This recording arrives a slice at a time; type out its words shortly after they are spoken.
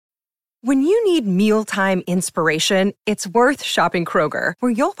When you need mealtime inspiration, it's worth shopping Kroger,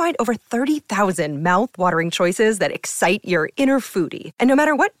 where you'll find over 30,000 mouth-watering choices that excite your inner foodie. And no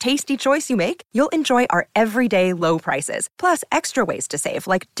matter what tasty choice you make, you'll enjoy our everyday low prices, plus extra ways to save,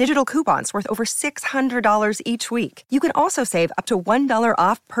 like digital coupons worth over $600 each week. You can also save up to $1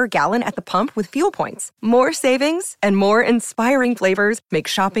 off per gallon at the pump with fuel points. More savings and more inspiring flavors make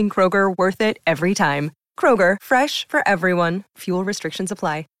shopping Kroger worth it every time. Kroger, fresh for everyone. Fuel restrictions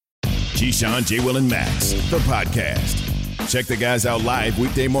apply. Keyshawn, J. Will, and Max, the podcast. Check the guys out live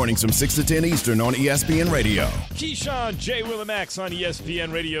weekday mornings from 6 to 10 Eastern on ESPN Radio. Keyshawn, J. Will, and Max on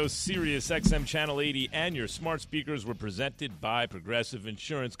ESPN Radio, Sirius XM Channel 80, and your smart speakers were presented by Progressive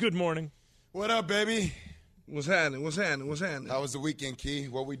Insurance. Good morning. What up, baby? What's happening? How was the weekend, Key?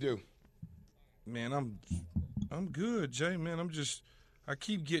 What we do? Man, I'm good, Jay. Man, I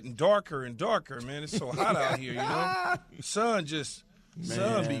keep getting darker and darker, man. It's so hot out here, you know?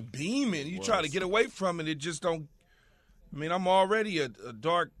 Sun be beaming. You try to get away from it, it just don't. I mean, I'm already a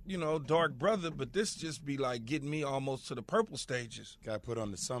dark brother, but this just be like getting me almost to the purple stages. Got to put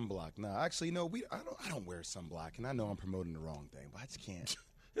on the sunblock. No, actually, no, I don't wear sunblock, and I know I'm promoting the wrong thing, but I just can't.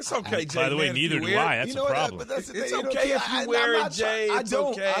 It's okay, Jay. By the way, neither do I. That's a problem. But that's the thing. It's okay if you wear it, Jay. It's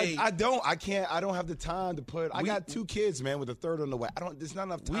okay. I don't. I can't. I don't have the time to put. I got 2 kids, man, with a third on the way. There's not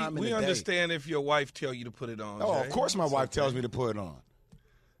enough time in the day. We understand if your wife tell you to put it on. Oh, Jay. of course my wife tells me to put it on.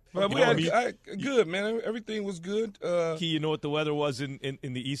 But good, man. Everything was good. Key, you know what the weather was in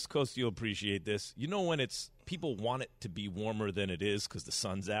the East Coast? You'll appreciate this. You know when people want it to be warmer than it is because the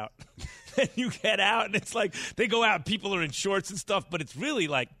sun's out? Then you get out, and it's like they go out, people are in shorts and stuff, but it's really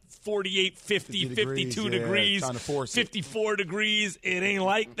like 48, 50, 52 degrees, 54 degrees. It ain't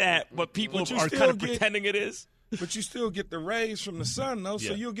like that, but people are kind of pretending it is. But you still get the rays from the sun, though,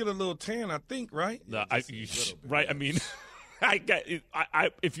 so you'll get a little tan, I think, right? Right, I mean –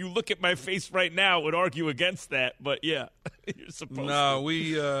 if you look at my face right now, I would argue against that. But yeah, you're supposed to. No,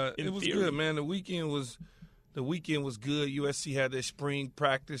 it was good, man. The weekend was good. USC had their spring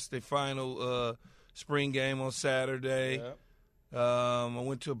practice, their final spring game on Saturday. Yep. I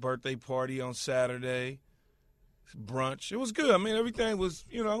went to a birthday party on Saturday. Brunch. It was good. I mean, everything was,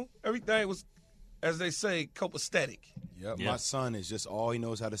 as they say, copacetic. Yep. My son is just all he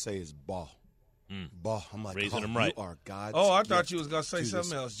knows how to say is ball. Ball. I'm like, raising him right. You are God's I thought you was going to say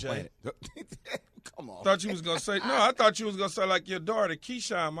something else, Jay. Come on. I thought you was going to say like your daughter,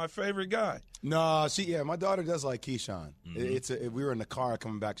 Keyshawn, my favorite guy. No, my daughter does like Keyshawn. Mm-hmm. We were in the car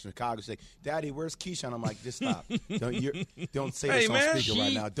coming back to Chicago. She's like, Daddy, where's Keyshawn? I'm like, just stop. Don't say this on speaker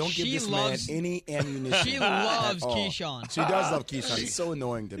right now. Don't give this man any ammunition. She loves Keyshawn. She does love Keyshawn. He's so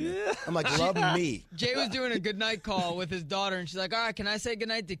annoying to me. I'm like, love me. Jay was doing a goodnight call with his daughter, and she's like, all right, can I say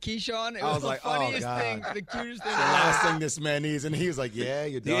goodnight to Keyshawn? It was the like, funniest thing, the cutest thing. The last thing this man needs. And he was like, yeah,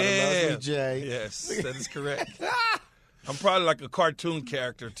 your daughter loves me, Jay. Yes, that is correct. I'm probably like a cartoon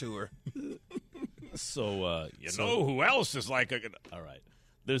character to her. So, know who else is like a – all right.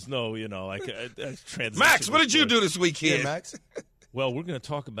 There's no, like a transition. Max, what did you do this weekend? Yeah, Max? Well, we're going to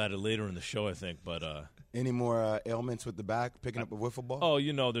talk about it later in the show, I think. But any more ailments with the back, picking up a wiffle ball?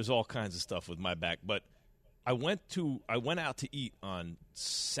 Oh, there's all kinds of stuff with my back. But I went out to eat on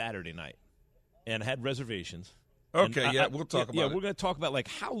Saturday night and had reservations. Okay, we'll talk about it. Yeah, we're going to talk about, like,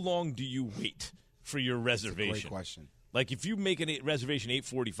 how long do you wait for your reservation? That's a great question. Like, if you make a reservation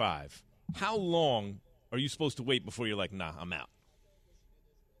 8:45, how long are you supposed to wait before you're like, nah, I'm out?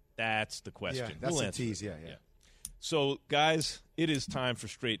 That's the question. Yeah, that's a tease, yeah. So, guys, it is time for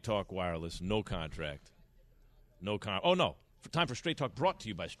Straight Talk Wireless. No contract. Time for Straight Talk, brought to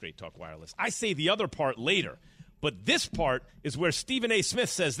you by Straight Talk Wireless. I say the other part later, but this part is where Stephen A. Smith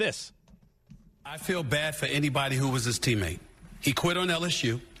says this. I feel bad for anybody who was his teammate. He quit on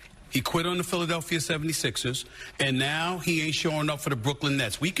LSU. He quit on the Philadelphia 76ers, and now he ain't showing up for the Brooklyn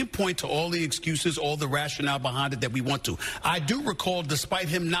Nets. We can point to all the excuses, all the rationale behind it that we want to. I do recall, despite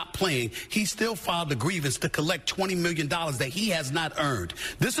him not playing, he still filed a grievance to collect $20 million that he has not earned.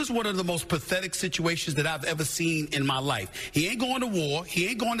 This is one of the most pathetic situations that I've ever seen in my life. He ain't going to war. He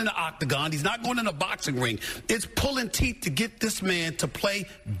ain't going in the octagon. He's not going in a boxing ring. It's pulling teeth to get this man to play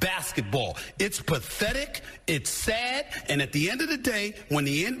basketball. It's pathetic. It's sad. And at the end of the day, when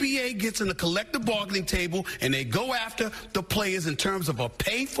the NBA gets in the collective bargaining table and they go after the players in terms of a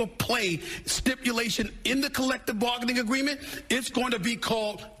pay-for-play stipulation in the collective bargaining agreement, it's going to be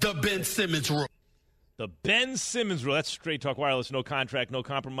called the Ben Simmons rule. The Ben Simmons rule. That's Straight Talk Wireless. No contract, no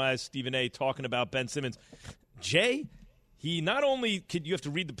compromise. Stephen A. talking about Ben Simmons. Jay, he not only – you have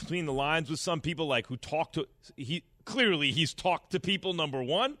to read between the lines with some people like who talk to – he's talked to people, number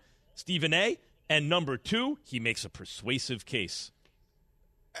one, Stephen A., and number two, he makes a persuasive case.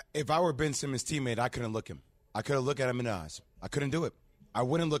 If I were Ben Simmons' teammate, I couldn't look him. I couldn't look at him in the eyes. I couldn't do it. I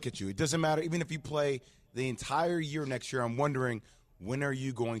wouldn't look at you. It doesn't matter. Even if you play the entire year next year, I'm wondering, when are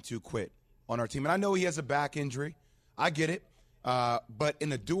you going to quit on our team? And I know he has a back injury. I get it. But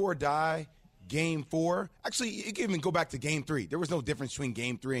in a do-or-die Game 4, actually, you can even go back to Game 3. There was no difference between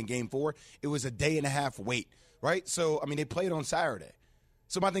Game 3 and Game 4. It was a day and a half wait, right? So, I mean, they played on Saturday.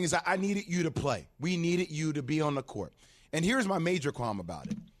 So my thing is, I needed you to play. We needed you to be on the court. And here's my major qualm about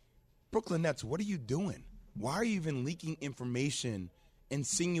it. Brooklyn Nets, what are you doing? Why are you even leaking information,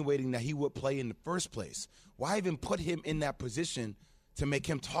 insinuating that he would play in the first place? Why even put him in that position to make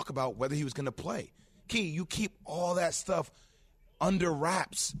him talk about whether he was going to play? Key, you keep all that stuff under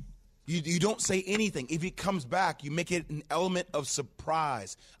wraps. You don't say anything. If he comes back, you make it an element of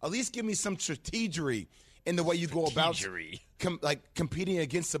surprise. At least give me some strategery in the way you go about competing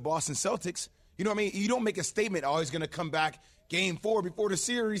against the Boston Celtics. You know what I mean? You don't make a statement, oh, he's going to come back Game 4 before the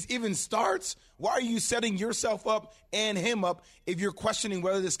series even starts. Why are you setting yourself up and him up if you're questioning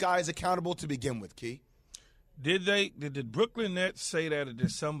whether this guy is accountable to begin with, Key? Did the Brooklyn Nets say that, or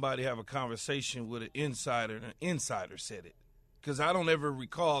did somebody have a conversation with an insider and an insider said it? Because I don't ever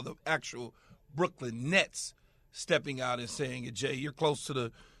recall the actual Brooklyn Nets stepping out and saying it. Jay, you're close to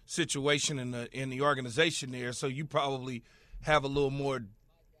the situation in the organization there, so you probably have a little more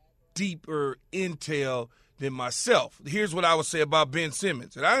deeper intel than myself. Here's what I would say about Ben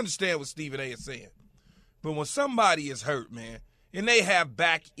Simmons, and I understand what Stephen A. is saying. But when somebody is hurt, man, and they have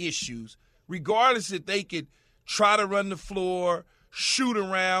back issues, regardless if they could try to run the floor, shoot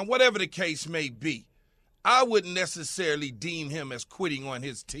around, whatever the case may be, I wouldn't necessarily deem him as quitting on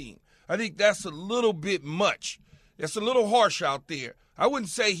his team. I think that's a little bit much. That's a little harsh out there. I wouldn't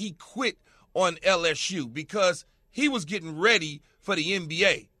say he quit on LSU because he was getting ready for the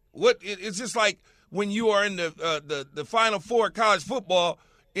NBA. It's just like when you are in the Final Four of college football,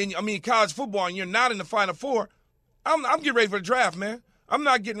 and you're not in the Final Four. I'm getting ready for the draft, man. I'm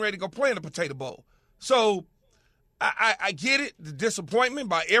not getting ready to go play in the Potato Bowl. So I get it, the disappointment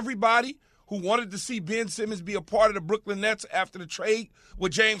by everybody who wanted to see Ben Simmons be a part of the Brooklyn Nets after the trade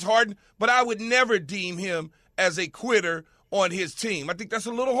with James Harden, but I would never deem him as a quitter on his team. I think that's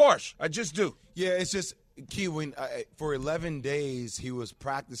a little harsh. I just do. Yeah, it's just, Key, when for 11 days he was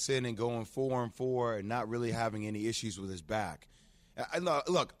practicing and going 4-4 and not really having any issues with his back.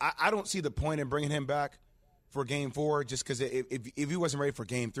 Look, I don't see the point in bringing him back for Game 4 just because if he wasn't ready for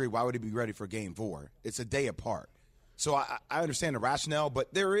Game 3, why would he be ready for Game 4? It's a day apart. So I understand the rationale,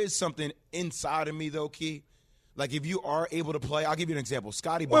 but there is something inside of me, though, Key. Like, if you are able to play, I'll give you an example.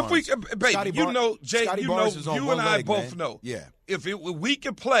 Scotty Barnes. Well, Jay, you and I both know. Yeah. If we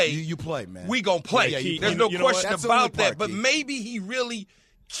can play, you play, man. We gonna play. Yeah, there's no question about that. But Key. maybe he really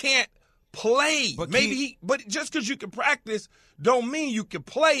can't play. But but just because you can practice don't mean you can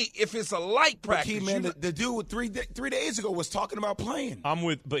play if it's a light practice. But Key, man, the dude 3 days ago was talking about playing.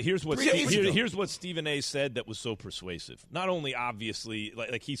 But here's what Stephen A. said that was so persuasive. Not only obviously,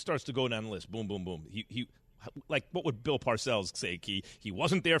 like he starts to go down the list, boom, boom, boom. He like, what would Bill Parcells say, Key? He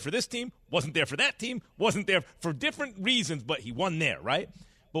wasn't there for this team, wasn't there for that team, wasn't there for different reasons, but he won there, right?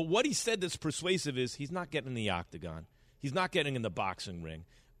 But what he said that's persuasive is he's not getting in the octagon. He's not getting in the boxing ring.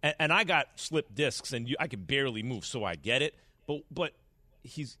 And I got slipped discs, and I can barely move, so I get it. But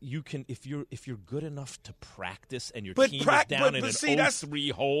you can if you're good enough to practice and your team is down in an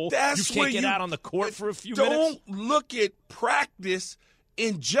 0-3 hole, you can't get out on the court for a few minutes. Don't look at practice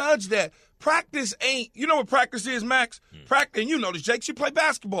and judge that. Practice ain't, you know what practice is, Max? Practice, and you know this, Jake, you play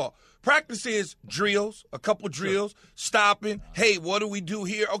basketball. Practice is drills, a couple drills, stopping. Hey, what do we do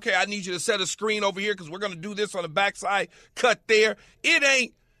here? Okay, I need you to set a screen over here because we're going to do this on the backside, cut there. It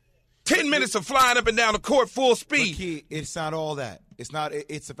ain't 10 minutes of flying up and down the court full speed. But Key, it's not all that.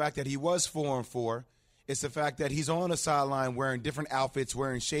 It's the fact that he was 4-4. It's the fact that he's on the sideline wearing different outfits,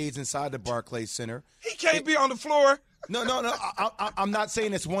 wearing shades inside the Barclays Center. He can't be on the floor. No. I'm not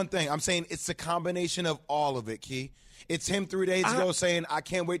saying it's one thing. I'm saying it's a combination of all of it, Key. It's him 3 days ago saying, I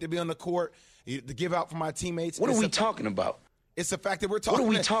can't wait to be on the court, to give out for my teammates. What are we talking about? It's the fact that we're talking.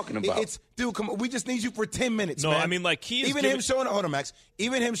 What are we talking about? Dude, come on. We just need you for 10 minutes, no, man. I mean, like, Key is even him showing up. Hold on, Max.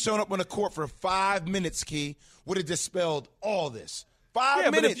 Even him showing up on the court for 5 minutes, Key, would have dispelled all this.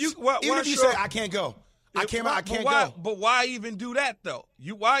 5 minutes. But even if you say, I can't go. I can't go. But why even do that, though?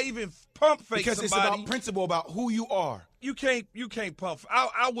 Why even pump fake because somebody? It's about principle, about who you are. You can't pump.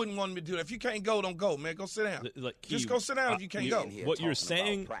 I wouldn't want him to do that. If you can't go, don't go, man. Go sit down. Just go sit down if you can't go. What you're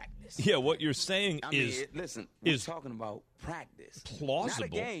saying, what you're saying is, listen, we're talking about practice.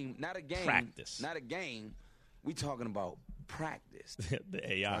 Plausible. Not a game. Practice. Not a game. We talking about practice.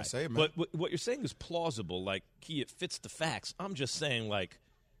 The AI. Say it, man. But what you're saying is plausible. Like, Key, it fits the facts. I'm just saying, like,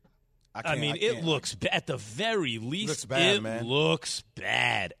 It looks bad. At the very least, looks bad, man. Looks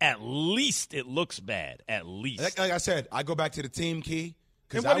bad. At least it looks bad. At least. Like I said, I go back to the team key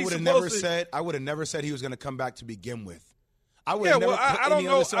because I would have never said he was going to come back to begin with. I would never. I don't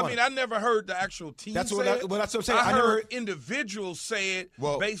know. I mean, I never heard the actual team. That's say what it. that's what I'm saying. I heard individuals say it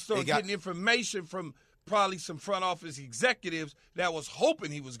based on getting information from probably some front office executives that was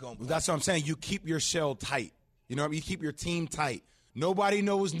hoping he was going to play. That's what I'm saying. You keep your shell tight. You know what I mean? You keep your team tight. Nobody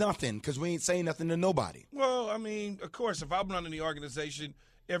knows nothing because we ain't saying nothing to nobody. Well, I mean, of course, if I'm running the organization,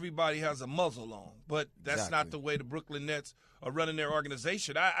 everybody has a muzzle on. But that's not the way the Brooklyn Nets are running their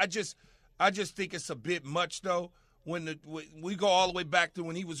organization. I just think it's a bit much, though. When we go all the way back to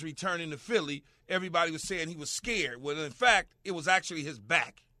when he was returning to Philly, everybody was saying he was scared. Well, in fact, it was actually his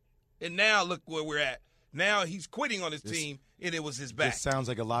back. And now look where we're at. Now he's quitting on his team, and it was his back. This sounds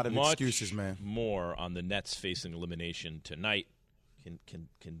like a lot of excuses, man. More on the Nets facing elimination tonight. Can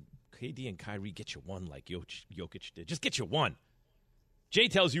KD and Kyrie get you one like Jokic did? Just get you one. Jay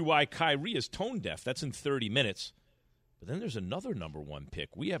tells you why Kyrie is tone deaf. That's in 30 minutes. But then there's another number one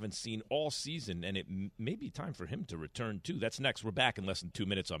pick we haven't seen all season, and it may be time for him to return, too. That's next. We're back in less than 2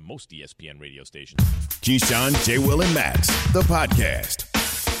 minutes on most ESPN radio stations. Keyshawn, J. Will, and Max, the podcast.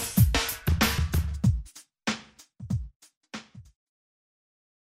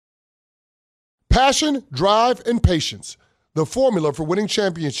 Passion, drive, and patience. The formula for winning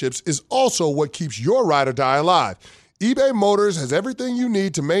championships is also what keeps your ride or die alive. eBay Motors has everything you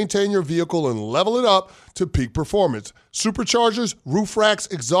need to maintain your vehicle and level it up to peak performance. Superchargers, roof racks,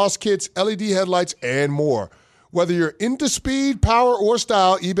 exhaust kits, LED headlights, and more. Whether you're into speed, power, or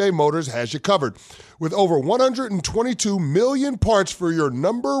style, eBay Motors has you covered. With over 122 million parts for your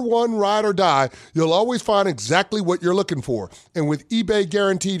number one ride or die, you'll always find exactly what you're looking for. And with eBay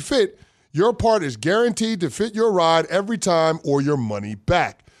Guaranteed Fit, your part is guaranteed to fit your ride every time or your money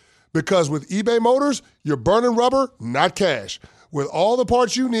back. Because with eBay Motors, you're burning rubber, not cash. With all the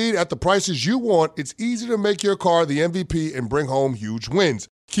parts you need at the prices you want, it's easy to make your car the MVP and bring home huge wins.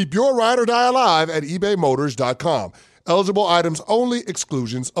 Keep your ride or die alive at ebaymotors.com. Eligible items only.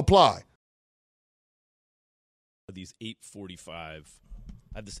 Exclusions apply. These 8:45. I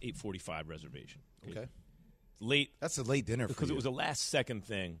have this 8:45 reservation. Okay. Late. That's a late dinner because it was a last-second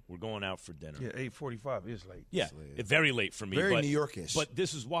thing. We're going out for dinner. Yeah, 8:45 is late. Yeah, it's very late for me. Very New Yorkish. But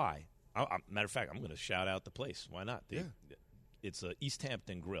this is why. Matter of fact, I'm going to shout out the place. Why not? It's a East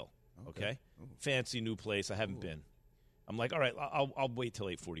Hampton Grill. Okay? Fancy new place. I haven't been. I'm like, all right, I'll wait till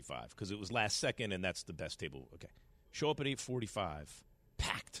 8:45 because it was last second, and that's the best table. Okay. Show up at 8:45,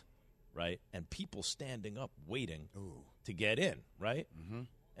 packed, right? And people standing up waiting to get in, right? Mm-hmm.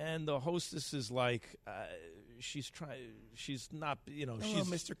 And the hostess is like, she's not, Hello, she's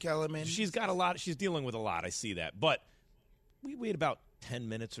Mr. Kellerman. She's got a lot. She's dealing with a lot. I see that. But we wait about 10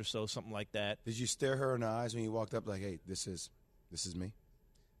 minutes or so, something like that. Did you stare her in the eyes when you walked up like, hey, this is me?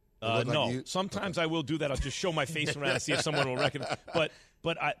 No. Like Sometimes I will do that. I'll just show my face around and see if someone will recognize. But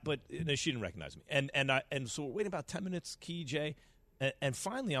no, she didn't recognize me. And so we're waiting about 10 minutes, Key, Jay. And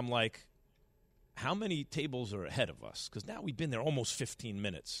finally I'm like, how many tables are ahead of us? Because now we've been there almost 15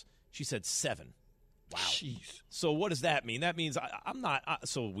 minutes. She said 7. Wow. Jeez. So what does that mean? That means I'm not.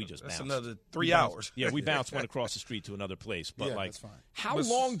 So we just bounced. That's another 3 hours. Yeah, we bounced, went across the street to another place. But that's fine. How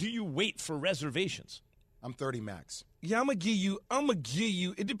long do you wait for reservations? I'm 30 max. Yeah, I'm gonna give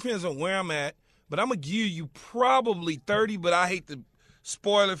you. It depends on where I'm at, but I'm gonna give you probably 30. But I hate to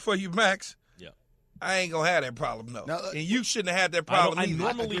spoil it for you, Max. Yeah. I ain't gonna have that problem, no. Now, and you shouldn't have had that problem I either.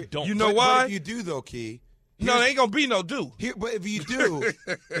 normally don't. You know But why? if you do, though, Key. No, there ain't gonna be no do. But if you do,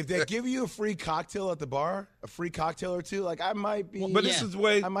 if they give you a free cocktail at the bar, a free cocktail or two, like I might be. But this is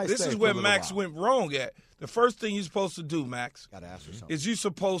where Max went. went wrong at. The first thing you're supposed to do, Max, Gotta ask for something. is you're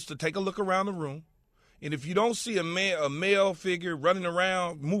supposed to take a look around the room, and if you don't see a male figure running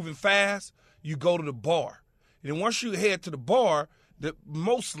around moving fast, you go to the bar. And then once you head to the bar,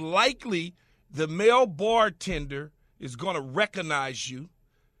 most likely the male bartender is going to recognize you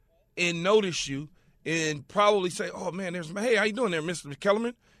and notice you and probably say, oh, man, hey, how you doing there, Mr.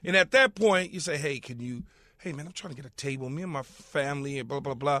 Kellerman? And at that point, you say, hey, man, I'm trying to get a table, me and my family and blah,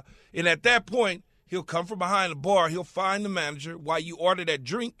 blah, blah. And at that point, he'll come from behind the bar. He'll find the manager while you order that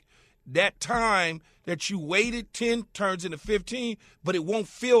drink. That time that you waited, 10 turns into 15, but it won't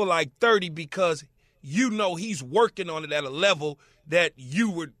feel like 30 because you know he's working on it at a level that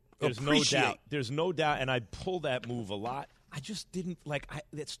you would appreciate. There's no doubt, and I pull that move a lot. I just didn't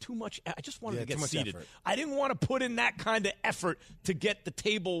that's too much. I just wanted to get too much seated. effort. I didn't want to put in that kind of effort to get the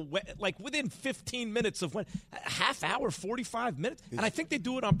table within 15 minutes of a half hour, 45 minutes. And I think they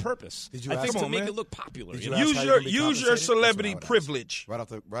do it on purpose. Did you I think ask to make it look popular. Use your celebrity privilege. Right off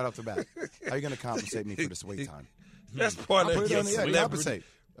the bat. How are you going to compensate me for this wait time? That's part of your celebrity.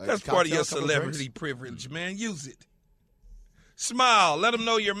 That's part of your celebrity privilege, man. Use it. Smile. Let them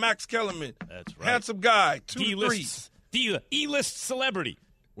know you're Max Kellerman. That's right. Handsome guy. 2 to 3. E-list celebrity.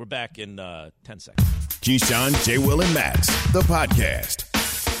 We're back in 10 seconds. Keyshawn, J. Will, and Max, the podcast.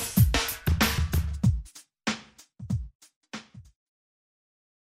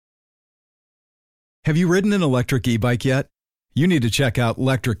 Have you ridden an electric e-bike yet? You need to check out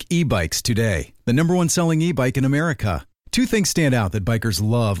Electric E-Bikes today, the #1 selling e-bike in America. 2 things stand out that bikers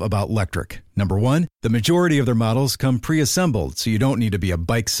love about Electric. Number 1, the majority of their models come pre-assembled, so you don't need to be a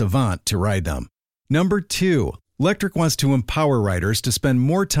bike savant to ride them. Number 2, Electric wants to empower riders to spend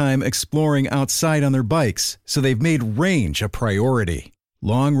more time exploring outside on their bikes, so they've made range a priority.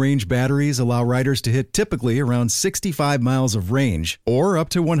 Long-range batteries allow riders to hit typically around 65 miles of range, or up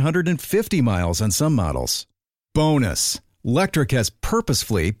to 150 miles on some models. Bonus, Electric has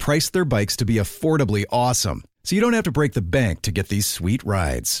purposefully priced their bikes to be affordably awesome, so you don't have to break the bank to get these sweet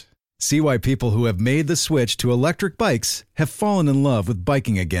rides. See why people who have made the switch to electric bikes have fallen in love with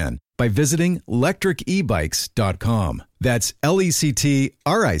biking again by visiting lectricebikes.com. That's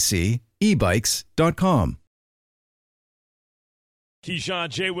LECTRIC ebikes.com. Keyshawn,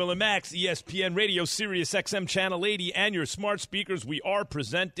 J. Will, and Max, ESPN Radio, Sirius XM Channel 80, and your smart speakers. We are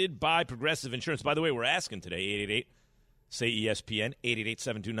presented by Progressive Insurance. By the way, we're asking today, 888, say ESPN,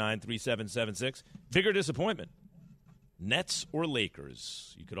 888-729-3776. Bigger disappointment, Nets or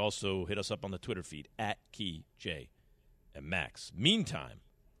Lakers? You could also hit us up on the Twitter feed, @Key, J, and Max. Meantime,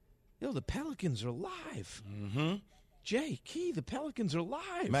 the Pelicans are live. Mm-hmm. Jay, Key, the Pelicans are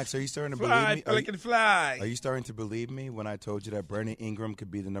live. Max, are you starting to Fly, believe me? Pelican fly. Are you starting to believe me when I told you that Brandon Ingram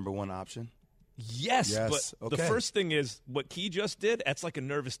could be the #1 option? Yes, but okay. The first thing is what Key just did, that's like a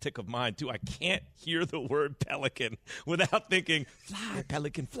nervous tick of mine, too. I can't hear the word Pelican without thinking, fly,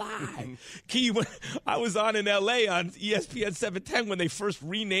 Pelican, fly. Key, when I was on in L.A. on ESPN 710 when they first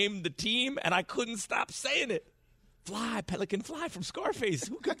renamed the team, and I couldn't stop saying it. Fly, Pelican, fly from Scarface.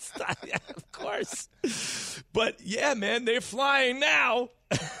 Who could stop? Yeah, of course. But, yeah, man, they're flying now.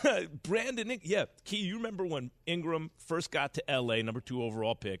 Brandon, Key, you remember when Ingram first got to L.A., #2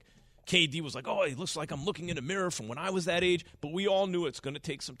 overall pick, KD was like, oh, it looks like I'm looking in a mirror from when I was that age. But we all knew it's going to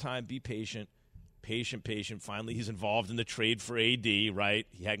take some time. Be patient. Patient. Finally, he's involved in the trade for AD, right?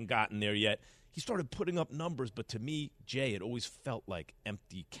 He hadn't gotten there yet. He started putting up numbers, but to me, Jay, it always felt like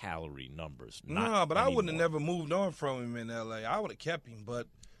empty calorie numbers. No, but anymore. I wouldn't have never moved on from him in L.A. I would have kept him, but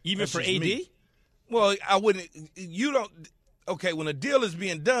even for AD? Me. Well, I wouldn't. You don't. Okay, when a deal is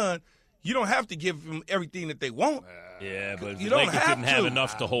being done, you don't have to give them everything that they want. Yeah, but you the don't Lakers didn't have have to.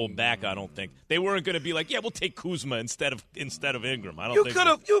 enough to hold back. I don't think they weren't going to be like, yeah, we'll take Kuzma instead of Ingram. I don't. You think could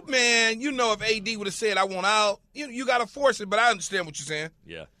have, so. if AD would have said, "I want out," you got to force it. But I understand what you're saying.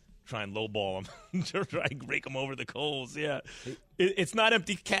 Yeah. Try and lowball him, try and rake him over the coals. Yeah, it's not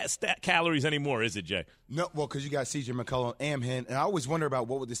empty calories anymore, is it, Jay? No, well, because you got C.J. McCollum and him, and I always wonder about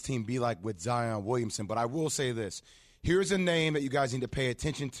what would this team be like with Zion Williamson. But I will say this: here's a name that you guys need to pay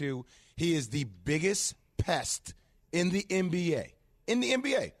attention to. He is the biggest pest in the NBA.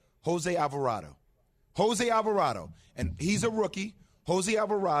 Jose Alvarado, and he's a rookie. Jose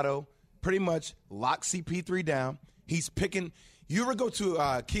Alvarado pretty much locks CP3 down. He's picking. You ever go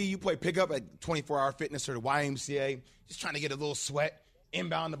to Key, you play pickup at 24-Hour Fitness or the YMCA, just trying to get a little sweat,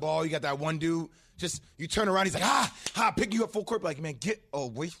 inbound the ball. You got that one dude, just you turn around, he's like, pick you up full court. Like, man, get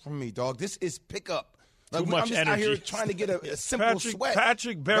away from me, dog. This is pickup. Like, Too much I'm just energy. out here trying to get a simple sweat.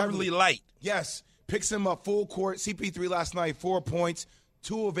 Patrick Beverly Light. Yes, picks him up full court. CP3 last night, 4 points,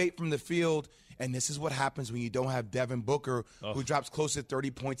 2 of 8 from the field. And this is what happens when you don't have Devin Booker, who drops close to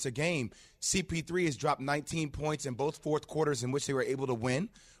 30 points a game. CP3 has dropped 19 points in both fourth quarters in which they were able to win,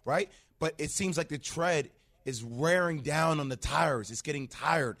 right? But it seems like the tread is wearing down on the tires. It's getting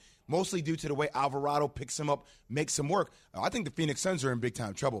tired, mostly due to the way Alvarado picks him up, makes him work. I think the Phoenix Suns are in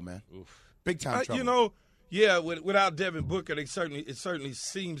big-time trouble, man. Big-time trouble. Without Devin Booker, it certainly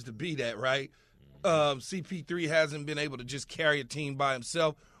seems to be that, right? CP3 hasn't been able to just carry a team by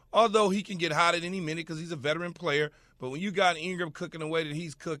himself. Although he can get hot at any minute because he's a veteran player. But when you got Ingram cooking the way that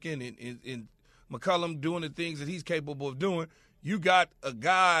he's cooking and McCollum doing the things that he's capable of doing, you got a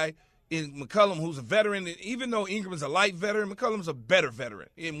guy in McCollum who's a veteran. And even though Ingram's a light veteran, McCollum's a better veteran.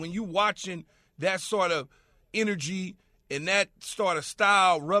 And when you watching that sort of energy and that sort of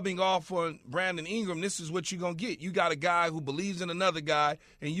style rubbing off on Brandon Ingram, this is what you're going to get. You got a guy who believes in another guy,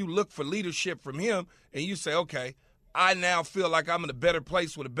 and you look for leadership from him, and you say, okay, I now feel like I'm in a better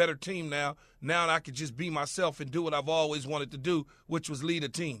place with a better team now. Now I can just be myself and do what I've always wanted to do, which was lead a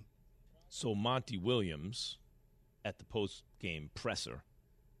team. So Monty Williams at the post-game presser,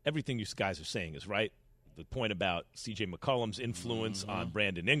 everything you guys are saying is right. The point about C.J. McCollum's influence on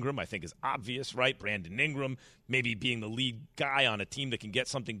Brandon Ingram, I think, is obvious, right? Brandon Ingram maybe being the lead guy on a team that can get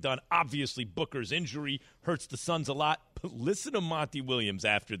something done. Obviously, Booker's injury hurts the Suns a lot. But listen to Monty Williams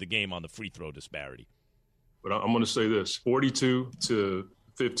after the game on the free throw disparity. But I'm going to say this, 42 to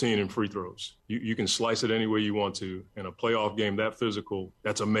 15 in free throws. You can slice it any way you want to. In a playoff game that physical,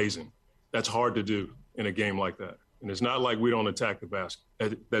 that's amazing. That's hard to do in a game like that. And it's not like we don't attack the basket.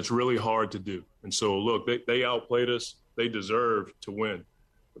 That's really hard to do. And so, look, they outplayed us. They deserve to win.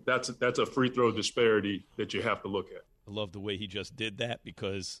 But that's a free throw disparity that you have to look at. I love the way he just did that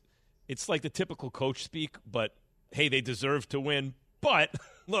because it's like the typical coach speak, but, hey, they deserve to win. But,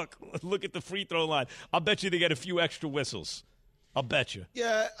 look at the free throw line. I'll bet you they get a few extra whistles. I'll bet you.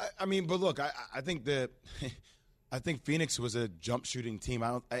 Yeah, I mean, but look, I think that – I think Phoenix was a jump shooting team.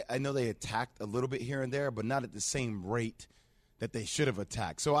 I know they attacked a little bit here and there, but not at the same rate that they should have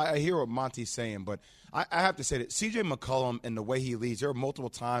attacked. So I hear what Monty's saying, but I have to say that C.J. McCollum and the way he leads, there were multiple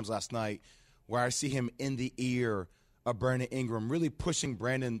times last night where I see him in the ear of Brandon Ingram, really pushing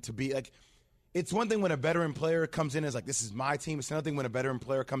Brandon to be like – it's one thing when a veteran player comes in and is like, this is my team. It's another thing when a veteran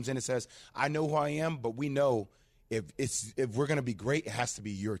player comes in and says, I know who I am, but we know if we're going to be great, it has to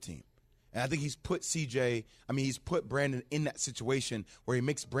be your team. And I think he's put he's put Brandon in that situation where he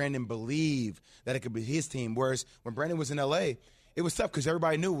makes Brandon believe that it could be his team. Whereas when Brandon was in L.A., it was tough because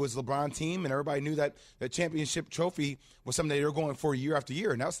everybody knew it was LeBron's team and everybody knew that the championship trophy was something they were going for year after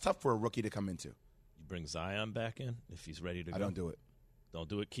year. And that was tough for a rookie to come into. You bring Zion back in if he's ready to go? I don't do it. Don't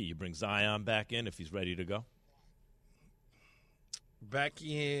do it, Key. You bring Zion back in if he's ready to go? Back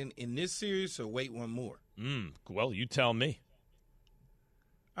in this series or wait one more? Well, you tell me.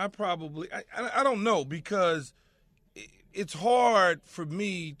 I don't know because it's hard for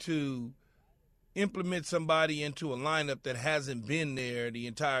me to implement somebody into a lineup that hasn't been there the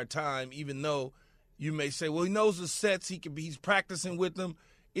entire time, even though you may say, well, he knows the sets, he's practicing with them.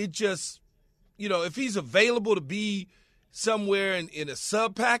 It just, if he's available to be somewhere in a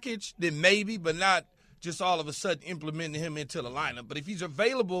sub package, then maybe, but not just all of a sudden implementing him into the lineup. But if he's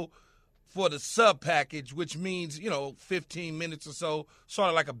available for the sub package, which means, 15 minutes or so, sort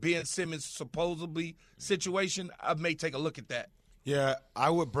of like a Ben Simmons supposedly situation, I may take a look at that. Yeah, I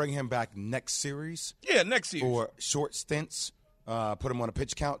would bring him back next series. Yeah, next series. For short stints, put him on a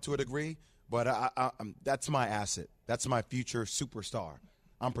pitch count to a degree. But that's my asset. That's my future superstar.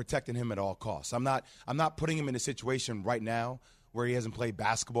 I'm protecting him at all costs. I'm not putting him in a situation right now where he hasn't played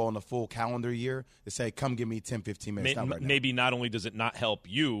basketball in the full calendar year to say, come give me 10, 15 minutes. Maybe not only does it not help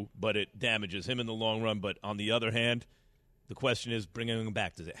you, but it damages him in the long run. But on the other hand, the question is, bringing him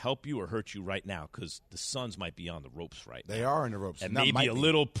back, does it help you or hurt you right now? Because the Suns might be on the ropes right now. They are in the ropes. And maybe a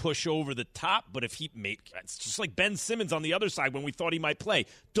little push over the top, but if it's just like Ben Simmons on the other side when we thought he might play.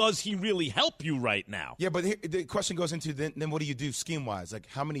 Does he really help you right now? Yeah, but the question goes into then what do you do scheme-wise? Like,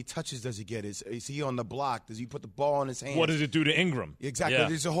 how many touches does he get? Is he on the block? Does he put the ball in his hands? What does it do to Ingram? Exactly. Yeah.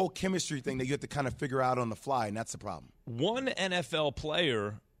 There's a whole chemistry thing that you have to kind of figure out on the fly, and that's the problem. One NFL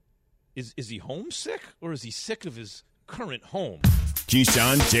player, is he homesick or is he sick of his current home?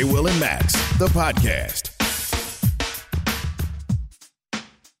 Keyshawn, J. Will, and Max, the podcast.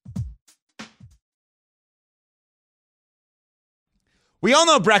 We all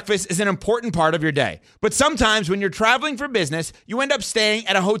know breakfast is an important part of your day, but sometimes when you're traveling for business, you end up staying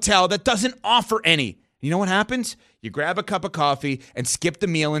at a hotel that doesn't offer any. You know what happens? You grab a cup of coffee and skip the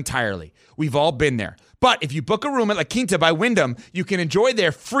meal entirely. We've all been there. But if you book a room at La Quinta by Wyndham, you can enjoy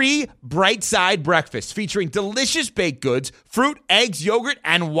their free Bright Side breakfast featuring delicious baked goods, fruit, eggs, yogurt,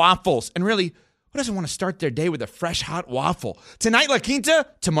 and waffles. And really, who doesn't want to start their day with a fresh, hot waffle? Tonight, La Quinta,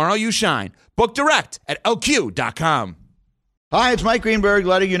 tomorrow you shine. Book direct at LQ.com. Hi, it's Mike Greenberg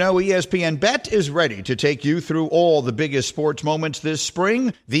letting you know ESPN Bet is ready to take you through all the biggest sports moments this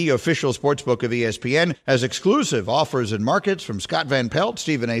spring. The official sportsbook of ESPN has exclusive offers and markets from Scott Van Pelt,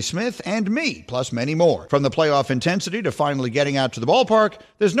 Stephen A. Smith, and me, plus many more. From the playoff intensity to finally getting out to the ballpark,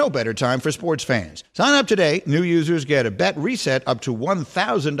 there's no better time for sports fans. Sign up today. New users get a bet reset up to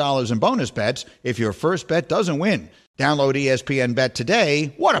 $1,000 in bonus bets if your first bet doesn't win. Download ESPN Bet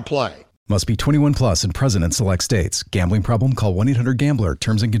today. What a play. Must be 21 plus and present in select states. Gambling problem? Call 1-800-GAMBLER.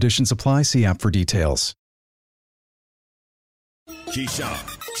 Terms and conditions apply. See app for details.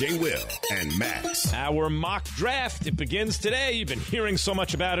 Keyshawn, J. Will, and Max. Our mock draft, it begins today. You've been hearing so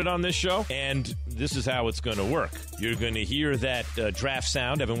much about it on this show, and this is how it's going to work. You're going to hear that draft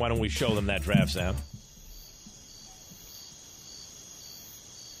sound. Evan, why don't we show them that draft sound?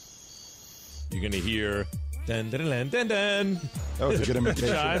 You're going to hear dun dun dun dun dun. That was a good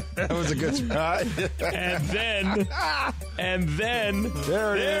imitation. That was a good try. and then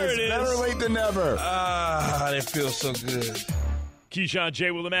there it is. Better late than never. It feels so good. Keyshawn,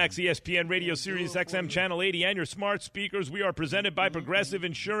 J. Will, and Max, ESPN Radio, Sirius XM, Channel 80, and your smart speakers. We are presented by Progressive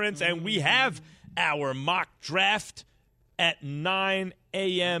Insurance, and we have our mock draft at 9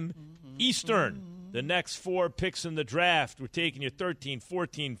 a.m. Eastern. The next 4 picks in the draft. We're taking you 13,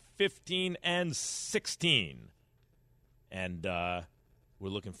 14, 15, and 16. And we're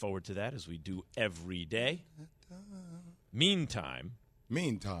looking forward to that as we do every day. Meantime.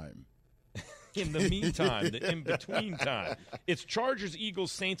 In the meantime, the in-between time, it's Chargers,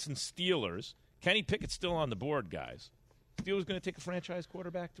 Eagles, Saints, and Steelers. Kenny Pickett's still on the board, guys. Steelers going to take a franchise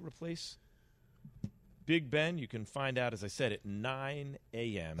quarterback to replace Big Ben. You can find out, as I said, at 9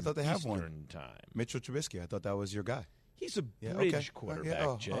 a.m. I thought they have Eastern one. time. Mitchell Trubisky. I thought that was your guy. He's a bridge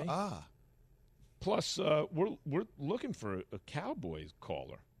quarterback, Jay. Plus, we're looking for a Cowboys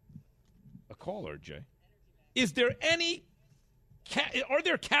caller. A caller, Jay. Is there any... Are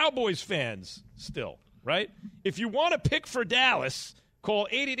there Cowboys fans still, right? If you want to pick for Dallas, call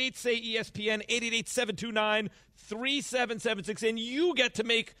 888-SAY-ESPN, 888-729-3776, and you get to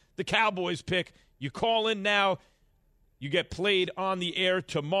make the Cowboys pick. You call in now. You get played on the air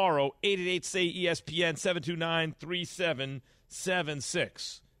tomorrow, 888-SAY-ESPN,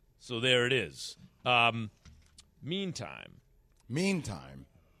 729-3776. So there it is. Meantime,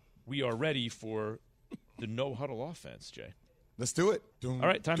 we are ready for the no-huddle offense, Jay. Let's do it. All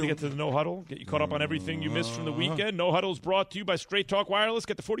right, time to get to the No Huddle. Get you caught up on everything you missed from the weekend. No Huddle is brought to you by Straight Talk Wireless.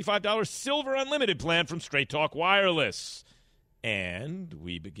 Get the $45 Silver Unlimited plan from Straight Talk Wireless. And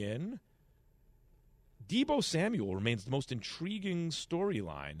we begin. Deebo Samuel remains the most intriguing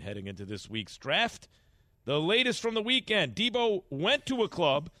storyline heading into this week's draft. The latest from the weekend, Deebo went to a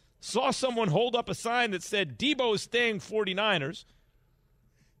club, saw someone hold up a sign that said, Deebo is staying 49ers,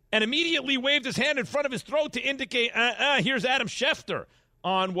 and immediately waved his hand in front of his throat to indicate, here's Adam Schefter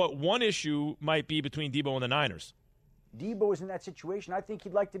on what one issue might be between Deebo and the Niners. Deebo is in that situation. I think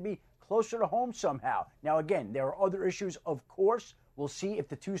he'd like to be closer to home somehow. Now, again, there are other issues, of course. We'll see if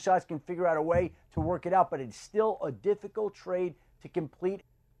the two sides can figure out a way to work it out, but it's still a difficult trade to complete.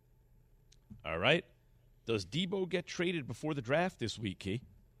 All right. Does Deebo get traded before the draft this week, Key?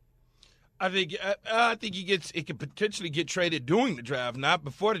 I think it could potentially get traded during the draft, not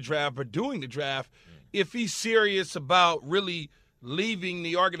before the draft, but during the draft. If he's serious about really leaving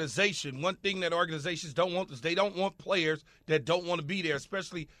the organization, one thing that organizations don't want is they don't want players that don't want to be there,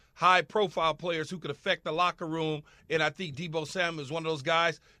 especially high-profile players who could affect the locker room. And I think Deebo Samuel is one of those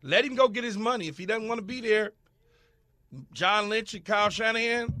guys. Let him go get his money. If he doesn't want to be there, John Lynch and Kyle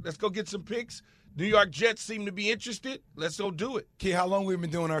Shanahan, let's go get some picks. New York Jets seem to be interested. Let's go do it. Key, how long we've been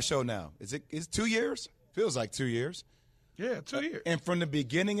doing our show now? Is it 2 years? Feels like 2 years. Yeah, 2 years. And from the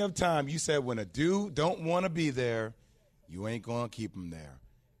beginning of time, you said when a dude don't want to be there, you ain't going to keep him there.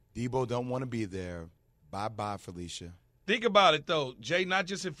 Deebo don't want to be there. Bye-bye, Felicia. Think about it, though, Jay, not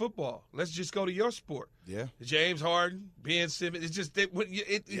just in football. Let's just go to your sport. Yeah. James Harden, Ben Simmons. It's just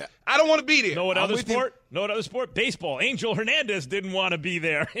I don't want to be there. Know what other sport? Know what other sport? Baseball. Angel Hernandez didn't want to be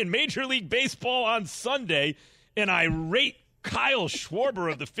there. In Major League Baseball on Sunday, an irate Kyle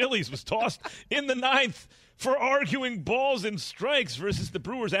Schwarber of the Phillies was tossed in the 9th for arguing balls and strikes versus the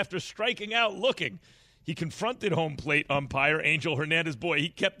Brewers after striking out looking. He confronted home plate umpire Angel Hernandez. Boy, he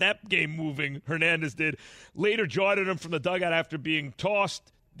kept that game moving, Hernandez did. Later jawed at him from the dugout after being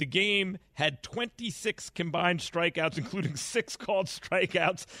tossed. The game had 26 combined strikeouts, including 6 called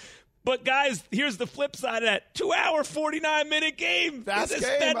strikeouts. But, guys, here's the flip side of that. 2-hour, 49-minute game. Fast game.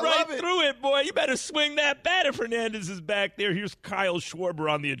 Sped I right love it. through it, boy. You better swing that bat if Hernandez is back there. Here's Kyle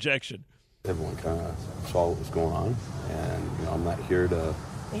Schwarber on the ejection. Everyone kind of saw what was going on, and I'm not here to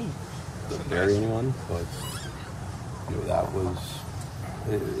bury anyone, but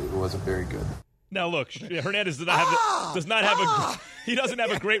it wasn't very good. Now look, Hernandez does not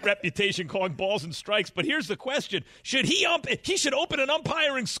have a great reputation calling balls and strikes. But here's the question: should he should open an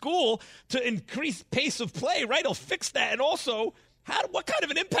umpiring school to increase pace of play? Right, he'll fix that. And also, what kind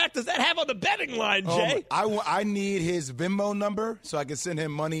of an impact does that have on the betting line, Jay? I need his Venmo number so I can send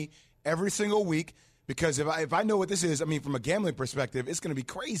him money every single week. Because if I know what this is, I mean, from a gambling perspective, it's going to be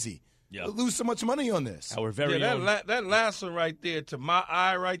crazy. Yeah. We'll lose so much money on this. Our very own. That last one right there, to my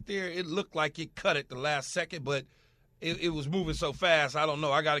eye right there, it looked like it cut it the last second, but it was moving so fast. I don't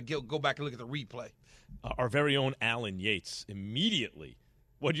know. I got to go back and look at the replay. Our very own Alan Yates immediately.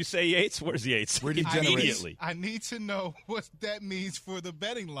 What'd you say, Yates? Where's Yates? Where immediately. I need to know what that means for the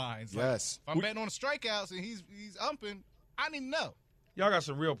betting lines. Yes. Like, if I'm betting on the strikeouts and he's umping, I need to know. Y'all got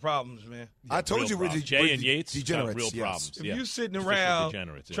some real problems, man. I told you we're Jay and Yates degenerates. got real problems. If yeah. you sitting around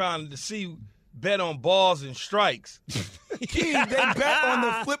trying to see bet on balls and strikes. King, they bet on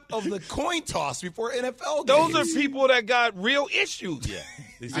the flip of the coin toss before NFL games. Those are people that got real issues. Yeah.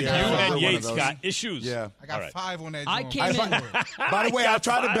 You and Yates got issues. Yeah. I got 5 on that. I came in. By the way, I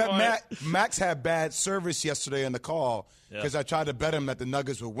tried to bet Max had bad service yesterday in the call because I tried to bet him that the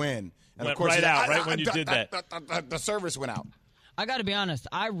Nuggets would win. And Went of course, right when you did that. The service went out. I got to be honest.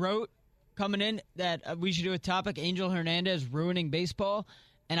 I wrote coming in that we should do a topic, Angel Hernandez ruining baseball,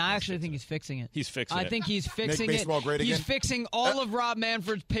 and I actually think he's fixing it. He's fixing it. I think he's fixing Make baseball great He's again? fixing all of Rob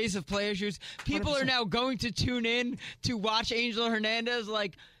Manfred's pace of play issues. People 100%. Are now going to tune in to watch Angel Hernandez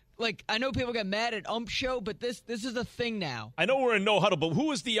like I know people get mad at ump show, but this is a thing now. I know we're in no huddle, but who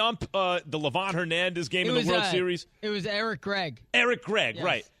was the ump, the Levon Hernandez game in the World Series? It was Eric Gregg. Eric Gregg, yes.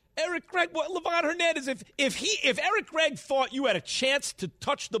 Right. Eric Gregg, Levon Hernandez, if Eric Gregg thought you had a chance to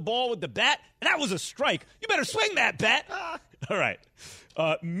touch the ball with the bat, and that was a strike, you better swing that bat. All right.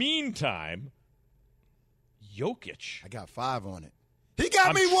 Meantime, Jokic. I got 5 on it. He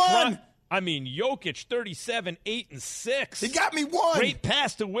got me 1. Jokic, 37, 8, and 6. He got me 1. Great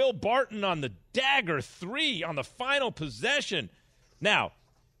pass to Will Barton on the dagger 3 on the final possession. Now,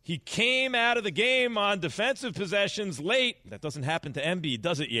 he came out of the game on defensive possessions late. That doesn't happen to Embiid,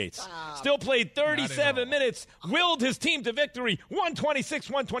 does it, Yates? Still played 37 minutes, willed his team to victory,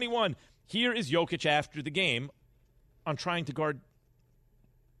 126-121. Here is Jokic after the game on trying to guard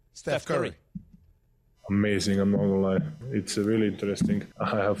Steph Curry. Amazing, I'm not gonna lie. It's really interesting. I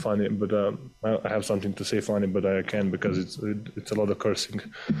have funny, but I have something to say funny, but I can't because it's a lot of cursing.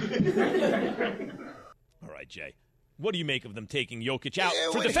 All right, Jay. What do you make of them taking Jokic out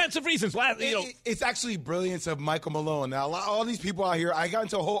for defensive reasons? It's actually brilliance of Michael Malone. Now, all these people out here, I got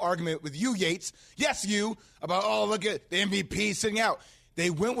into a whole argument with you, Yates. Yes, you, about, look at the MVP sitting out. They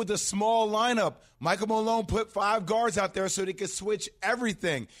went with a small lineup. Michael Malone put 5 guards out there so they could switch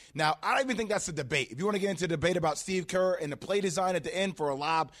everything. Now, I don't even think that's a debate. If you want to get into a debate about Steve Kerr and the play design at the end for a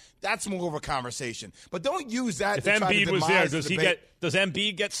lob, that's more of a conversation. But don't use that if to try Embiid to was there, debate. does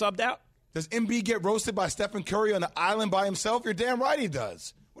Embiid get subbed out? Does Embiid get roasted by Stephen Curry on the island by himself? You're damn right he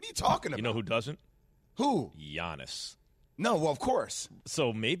does. What are you talking about? You know who doesn't? Who? Giannis. No, well, of course.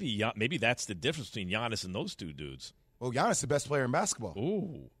 So maybe that's the difference between Giannis and those two dudes. Well, Giannis is the best player in basketball.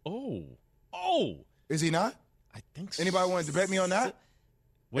 Oh. Is he not? I think so. Anybody want to debate me on that?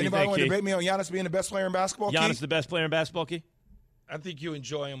 Anybody want to debate me on Giannis being the best player in basketball? Giannis the best player in basketball, Key? I think you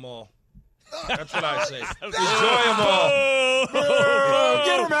enjoy them all. That's what I say. Enjoy them all.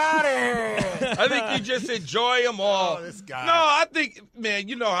 Get him out of here. I think you just enjoy them all. Oh, this guy. No, I think, man,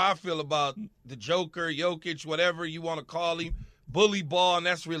 you know how I feel about the Joker, Jokic, whatever you want to call him, bully ball, and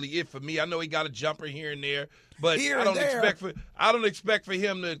that's really it for me. I know he got a jumper here and there, but I don't expect for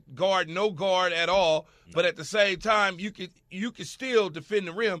him to guard no guard at all. No. But at the same time, you could still defend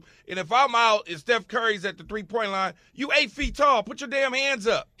the rim. And if I'm out and Steph Curry's at the 3-point line, you 8 feet tall. Put your damn hands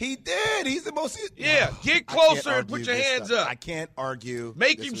up. He did. He's the most. Yeah, get closer and put your hands up. I can't argue.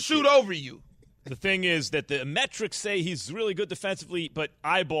 Make him shoot over you. The thing is that the metrics say he's really good defensively, but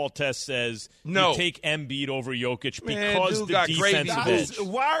eyeball test says you take Embiid over Jokic because the defensive edge.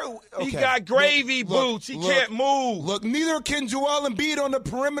 He got gravy boots. He can't move. Look, neither can Joel Embiid on the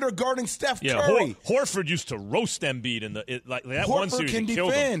perimeter guarding Steph Curry. Horford used to roast Embiid in that Horford one series. Can he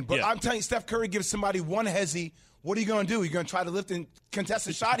killed defend, him. But I'm telling you, Steph Curry gives somebody one hezzy. What are you going to do? You're going to try to lift and contest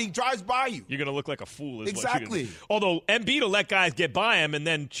a shot? He drives by you. You're going to look like a fool. Exactly. Although Embiid will let guys get by him and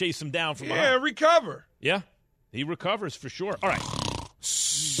then chase him down from behind. Yeah, recover. Yeah, he recovers for sure. All right.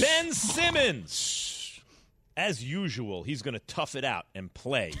 Ben Simmons. As usual, he's going to tough it out and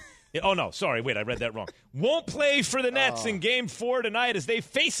play. Oh, no, sorry. Wait, I read that wrong. Won't play for the Nets in Game 4 tonight as they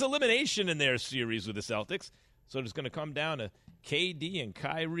face elimination in their series with the Celtics. So it's going to come down to KD and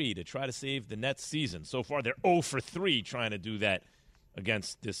Kyrie to try to save the Nets season. So far, they're 0 for 3 trying to do that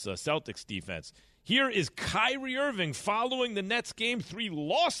against this Celtics defense. Here is Kyrie Irving following the Nets Game 3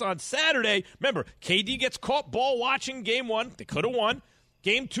 loss on Saturday. Remember, KD gets caught ball watching Game 1. They could have won.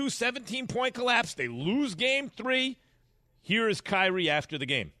 Game 2, 17-point collapse. They lose Game 3. Here is Kyrie after the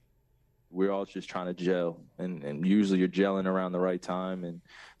game. We're all just trying to gel, and usually you're gelling around the right time, and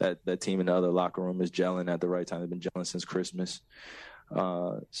that team in the other locker room is gelling at the right time. They've been gelling since Christmas.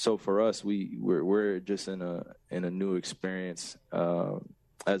 So for us, we're just in a new experience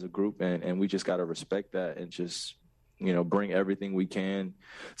as a group, and we just got to respect that and just bring everything we can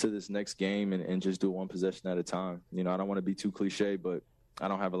to this next game and just do one possession at a time. I don't want to be too cliche, but I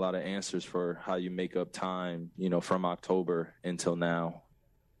don't have a lot of answers for how you make up time, from October until now.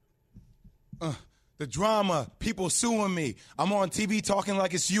 The drama, people suing me. I'm on TV talking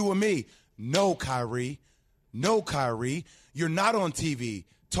like it's you and me. No, Kyrie. No, Kyrie. You're not on TV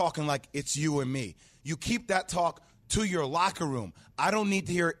talking like it's you and me. You keep that talk to your locker room. I don't need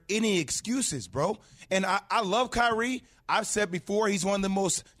to hear any excuses, bro. And I love Kyrie. I've said before, he's one of the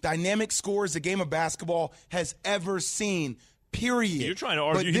most dynamic scorers the game of basketball has ever seen, period. You're trying to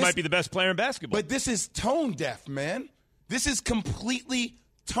argue he might be the best player in basketball. But this is tone deaf, man. This is completely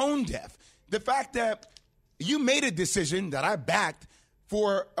tone deaf. The fact that you made a decision that I backed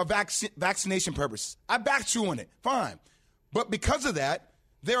for a vaccination purpose. I backed you on it. Fine. But because of that,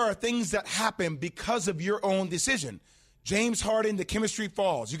 there are things that happen because of your own decision. James Harden, the chemistry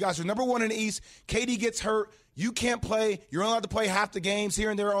falls. You guys are number one in the East. KD gets hurt. You can't play. You're only allowed to play half the games here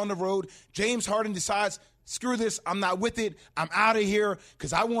and there on the road. James Harden decides, screw this. I'm not with it. I'm out of here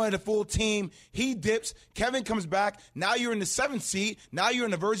because I wanted a full team. He dips. Kevin comes back. Now you're in the 7th seed. Now you're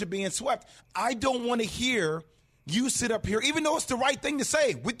on the verge of being swept. I don't want to hear you sit up here, even though it's the right thing to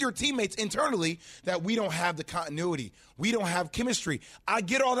say with your teammates internally, that we don't have the continuity. We don't have chemistry. I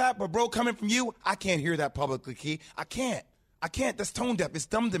get all that, but, bro, coming from you, I can't hear that publicly, Key. I can't. That's tone deaf. It's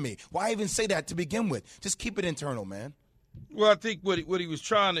dumb to me. Why even say that to begin with? Just keep it internal, man. Well, I think what he was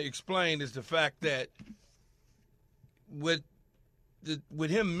trying to explain is the fact that with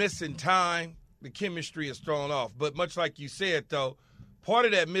him missing time, the chemistry is thrown off. But much like you said, though, part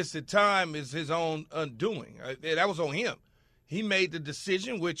of that missing time is his own undoing. That was on him. He made the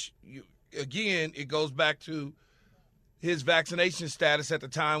decision, which, again, it goes back to his vaccination status at the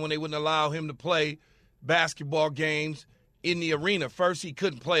time when they wouldn't allow him to play basketball games in the arena. First, he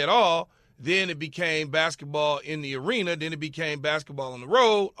couldn't play at all. Then it became basketball in the arena. Then it became basketball on the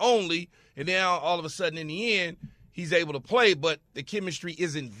road only. And now, all of a sudden, in the end, he's able to play, but the chemistry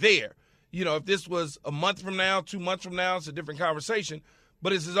isn't there. If this was a month from now, 2 months from now, it's a different conversation.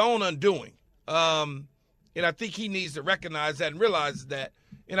 But it's his own undoing. And I think he needs to recognize that and realize that.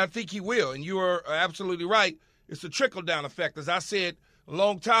 And I think he will. And you are absolutely right. It's a trickle-down effect. As I said a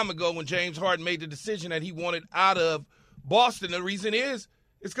long time ago when James Harden made the decision that he wanted out of Boston, the reason is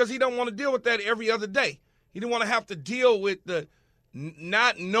it's because he don't want to deal with that every other day. He didn't want to have to deal with the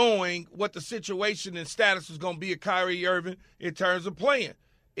not knowing what the situation and status was going to be of Kyrie Irving in terms of playing.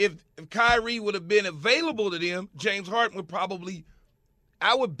 If Kyrie would have been available to them, James Harden would probably –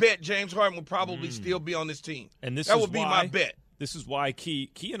 I would bet James Harden would probably still be on this team. And that would be my bet. This is why Key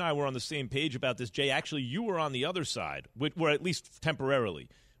and I were on the same page about this. Jay, actually, you were on the other side, or at least temporarily.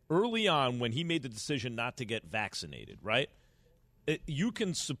 Early on when he made the decision not to get vaccinated, right? You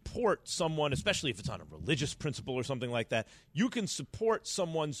can support someone, especially if it's on a religious principle or something like that, you can support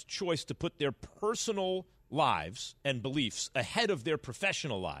someone's choice to put their personal lives and beliefs ahead of their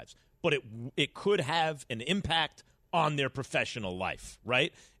professional lives. But it could have an impact on their professional life,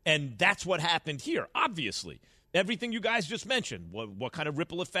 right? And that's what happened here, obviously. Everything you guys just mentioned, what kind of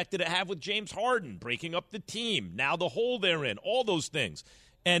ripple effect did it have with James Harden, breaking up the team, now the hole they're in, all those things.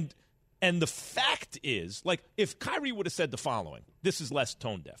 And the fact is, like, if Kyrie would have said the following, this is less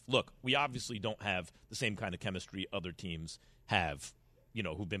tone deaf. Look, we obviously don't have the same kind of chemistry other teams have,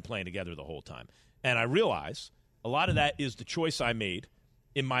 who've been playing together the whole time. And I realize a lot of that is the choice I made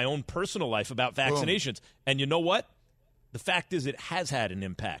in my own personal life about vaccinations. Boom. And you know what? The fact is it has had an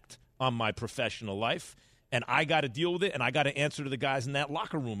impact on my professional life. And I got to deal with it, and I got to answer to the guys in that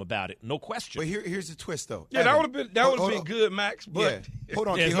locker room about it. No question. But here's the twist, though. Yeah, Evan, that would have been good, Max. But hold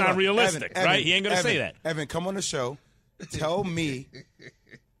on, it's not realistic, Evan, right? He ain't going to say that. Evan, come on the show. Tell me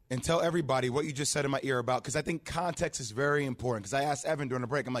and tell everybody what you just said in my ear about, because I think context is very important. Because I asked Evan during the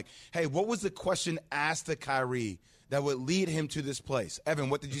break, I'm like, hey, what was the question asked to Kyrie that would lead him to this place? Evan,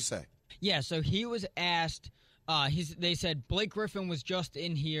 what did you say? Yeah, so he was asked, they said Blake Griffin was just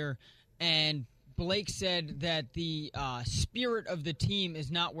in here, and Blake said that the spirit of the team is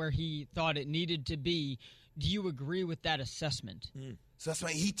not where he thought it needed to be. Do you agree with that assessment? So that's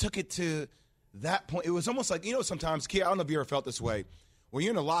why he took it to that point. It was almost like, sometimes, Kia, I don't know if you ever felt this way. When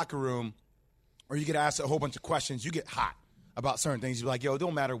you're in the locker room or you get asked a whole bunch of questions, you get hot about certain things. You're like, it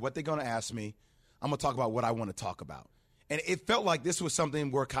don't matter what they're going to ask me. I'm going to talk about what I want to talk about. And it felt like this was something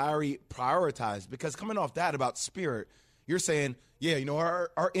where Kyrie prioritized, because coming off that about spirit, you're saying, yeah,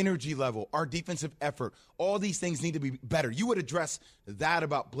 our energy level, our defensive effort, all these things need to be better. You would address that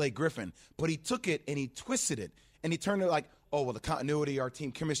about Blake Griffin, but he took it and he twisted it and he turned it like, oh, well, the continuity, our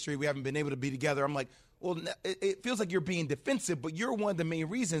team chemistry, we haven't been able to be together. I'm like, well, it feels like you're being defensive, but you're one of the main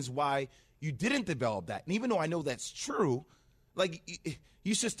reasons why you didn't develop that. And even though I know that's true, like,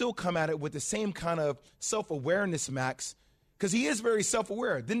 you should still come at it with the same kind of self-awareness, Max, because he is very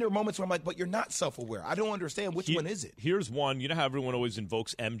self-aware. Then there are moments where I'm like, but you're not self-aware. I don't understand. Which one is it? Here's one. You know how everyone always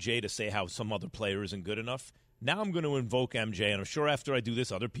invokes MJ to say how some other player isn't good enough? Now I'm going to invoke MJ, and I'm sure after I do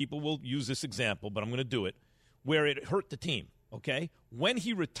this, other people will use this example, but I'm going to do it, where it hurt the team, okay? When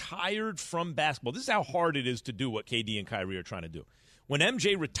he retired from basketball, this is how hard it is to do what KD and Kyrie are trying to do. When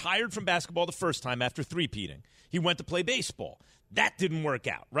MJ retired from basketball the first time after three-peating, he went to play baseball. That didn't work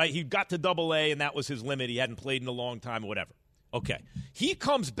out, right? He got to AA, and that was his limit. He hadn't played in a long time or whatever. Okay. He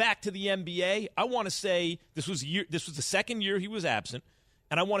comes back to the NBA. I want to say this was the second year he was absent,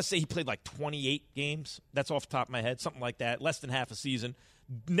 and I want to say he played like 28 games. That's off the top of my head, something like that, less than half a season.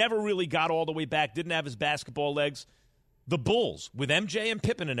 Never really got all the way back, didn't have his basketball legs. The Bulls, with MJ and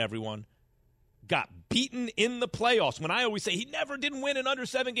Pippen and everyone, got beaten in the playoffs. When I always say he never didn't win in under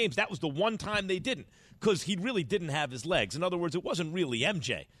 7 games, that was the one time they didn't, because he really didn't have his legs. In other words, it wasn't really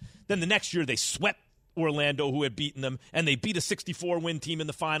MJ. Then the next year they swept Orlando, who had beaten them, and they beat a 64-win team in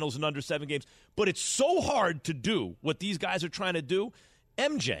the finals in under 7 games. But it's so hard to do what these guys are trying to do.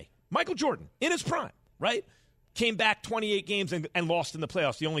 MJ, Michael Jordan, in his prime, right, came back 28 games and lost in the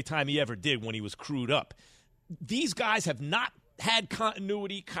playoffs, the only time he ever did when he was crewed up. These guys have not had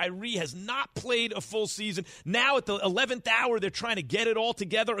continuity. Kyrie has not played a full season. Now at the 11th hour, they're trying to get it all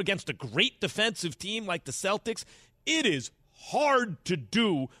together against a great defensive team like the Celtics. It is hard to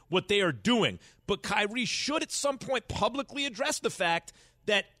do what they are doing. But Kyrie should at some point publicly address the fact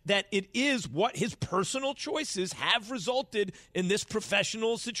that it is what his personal choices have resulted in this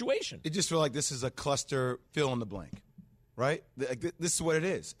professional situation. It just feels like this is a cluster fill in the blank, right? This is what it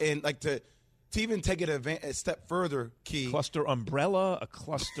is. And like to even take it a step further, Key. Cluster umbrella, a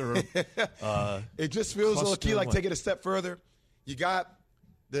cluster. It just feels a little Key like take it a step further. You got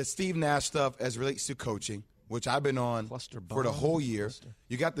the Steve Nash stuff as relates to coaching, which I've been on for the whole year.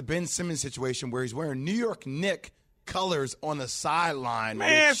 You got the Ben Simmons situation where he's wearing New York Knicks colors on the sideline.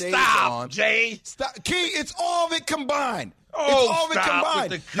 Man, stop, on. Jay. Stop. Key, it's all of it combined. Oh, it's all of it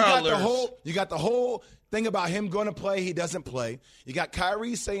combined. With the colors. You got the whole thing about him going to play, he doesn't play. You got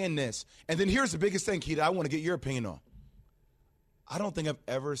Kyrie saying this. And then here's the biggest thing, Key, that I want to get your opinion on. I don't think I've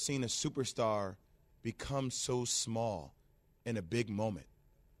ever seen a superstar become so small in a big moment.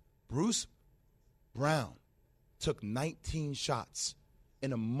 Bruce Brown took 19 shots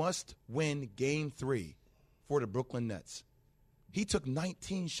in a must-win Game 3 for the Brooklyn Nets. He took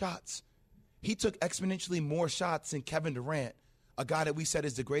 19 shots. He took exponentially more shots than Kevin Durant, a guy that we said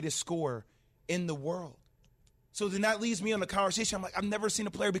is the greatest scorer in the world. So then that leads me on the conversation. I'm like, I've never seen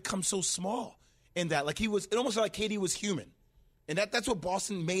a player become so small in that. Like it almost felt like KD was human. And that's what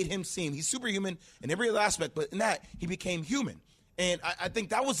Boston made him seem. He's superhuman in every other aspect, but in that, he became human. And I think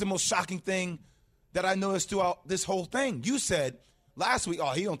that was the most shocking thing that I noticed throughout this whole thing. You said last week,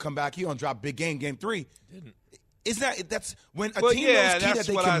 he don't come back, he don't drop big game 3. Didn't. That's when a team knows that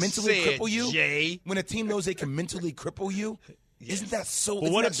they can mentally cripple you? Jay. When a team knows they can mentally cripple you? Yes. Isn't that so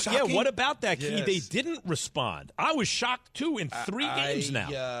shocking? Yeah, what about that, Key? Yes. They didn't respond. I was shocked, too, in 3 games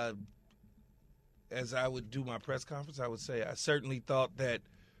now. As I would do my press conference, I would say I certainly thought that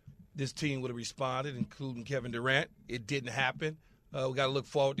this team would have responded, including Kevin Durant. It didn't happen. We got to look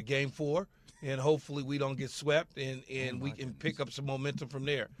forward to Game 4, and hopefully we don't get swept, and we can pick up some momentum from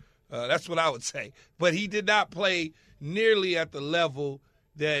there. That's what I would say. But he did not play nearly at the level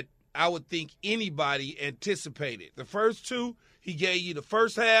that I would think anybody anticipated. The first 2, he gave you the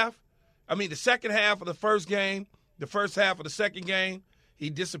second half of the first game, the first half of the second game. He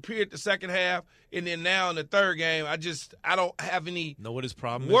disappeared the second half, and then now in the third game, I don't have any know what his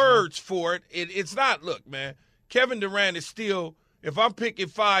problem words for it. It's not, look, man, Kevin Durant is still, if I'm picking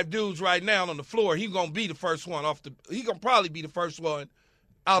 5 dudes right now on the floor, he's going to be the first one he's going to probably be the first one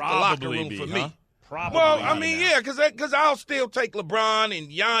out the locker room for me. Probably. Well, I mean, yeah, because I'll still take LeBron and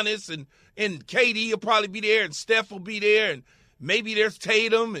Giannis and KD will probably be there and Steph will be there and maybe there's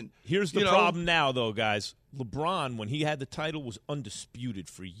Tatum. And here's the problem now, though, guys. LeBron, when he had the title, was undisputed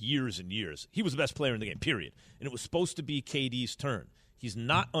for years and years. He was the best player in the game, period. And it was supposed to be KD's turn. He's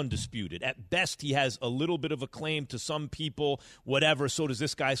not undisputed. At best, he has a little bit of a claim to some people, whatever. So does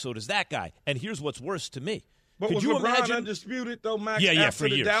this guy, so does that guy. And here's what's worse to me. But Could was you LeBron imagine undisputed, though, Max, for after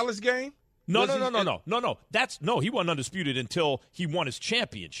the years. Dallas game? No. He wasn't undisputed until he won his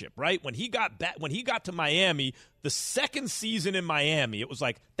championship, right? When he got to Miami, the second season in Miami, it was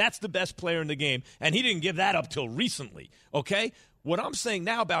like, that's the best player in the game, and he didn't give that up till recently, okay? What I'm saying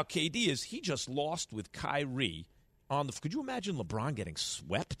now about KD is he just lost with Kyrie on the. Could you imagine LeBron getting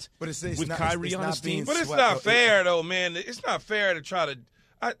swept? But it's with not, Kyrie it's on not his team. But it's not fair, though, man. It's not fair to try to.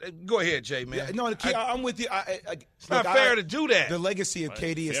 Go ahead, Jay, man. Yeah, no, I'm with you. It's not fair to do that. The legacy of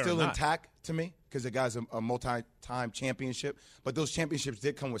KD is still or not. intact to me because the guy's a multi-time championship. But those championships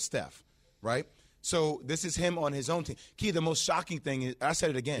did come with Steph, right? So this is him on his own team. Key, the most shocking thing is, I said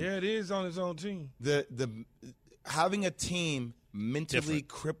it again. Yeah, it is on his own team. The having a team mentally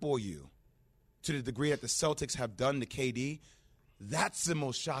cripple you to the degree that the Celtics have done to KD, that's the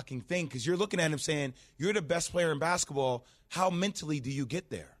most shocking thing because you're looking at him saying, you're the best player in basketball. How mentally do you get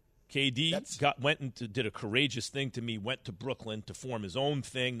there? KD went and did a courageous thing to me, went to Brooklyn to form his own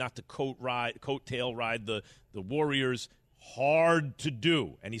thing, not to coattail ride the Warriors. Hard to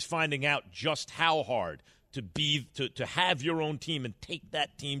do, and he's finding out just how hard to have your own team and take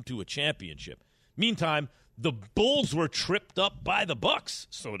that team to a championship. Meantime, the Bulls were tripped up by the Bucks,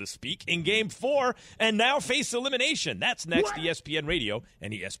 so to speak, in Game 4, and now face elimination. That's next, ESPN Radio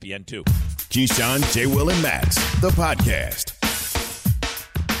and ESPN2. Keyshawn, J. Will, and Max, the podcast.